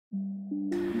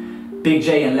Big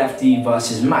J and Lefty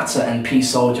versus Matter and P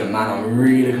Solja, man, I'm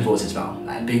really looking forward to this battle.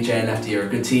 Like, Big J and Lefty are a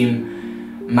good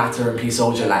team. Matter and P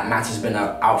Solja, like, Matter's been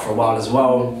out for a while as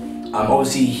well.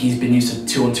 Obviously, he's been used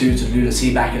to 2-on-2 to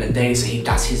Lunacy back in the day, so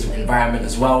that's his environment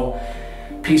as well.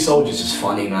 P Solja's just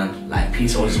funny, man. Like, P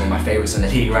Solja's one of my favorites in the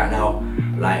league right now.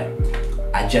 Like,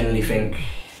 I genuinely think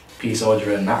P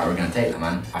Solja and Matter are gonna take that,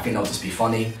 man. I think they'll just be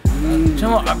funny. Do you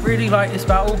know what? I really like this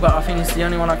battle, but I think it's the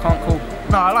only one I can't call.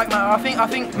 No, I like Matter. I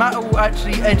think Matter will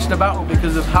actually edge the battle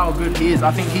because of how good he is.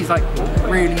 I think he's like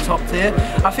really top tier.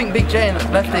 I think Big J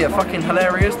and Lefty are fucking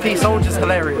hilarious. P Solja's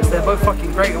hilarious. They're both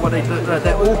fucking great at what they do.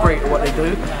 They're all great at what they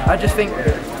do. I just think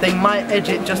they might edge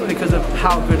it just because of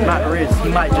how good Matter is. He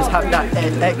might just have that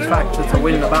X factor to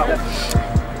win the battle.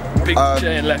 Big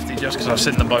J and Lefty, just because I've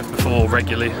seen them both before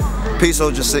regularly. P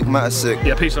Solja's sick, Matter's sick.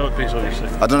 Yeah, P Solja's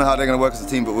sick. I don't know how they're going to work as a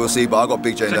team, but we'll see. But I got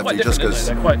Big J and Lefty just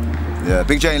because. Yeah,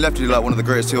 Big J and Lefty are like one of the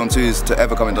greatest 2-on-2s to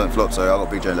ever come and don't flop, so I got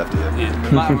Big J and Lefty.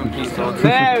 Yeah. Matter and P Solja.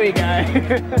 There we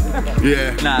go.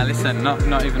 Yeah. Nah, listen,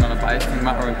 not even on a bias thing.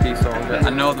 Matter and P Solja.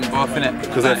 I know them both, innit?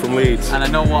 Because they're from Leeds. And I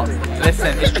know what.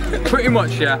 Listen, it's pretty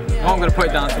much, yeah. What I'm going to put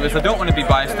it down to is I don't want to be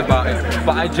biased about it,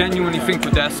 but I genuinely think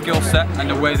with their skill set and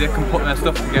the way they can put their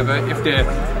stuff together, if they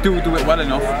do it well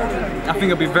enough, I think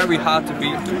it'll be very hard to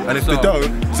beat. And if they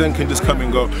don't, Zen can just come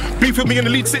and go, beef with me in the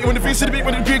lead city when the V City beat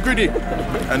when the G Gritty,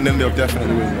 and then they'll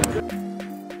definitely win.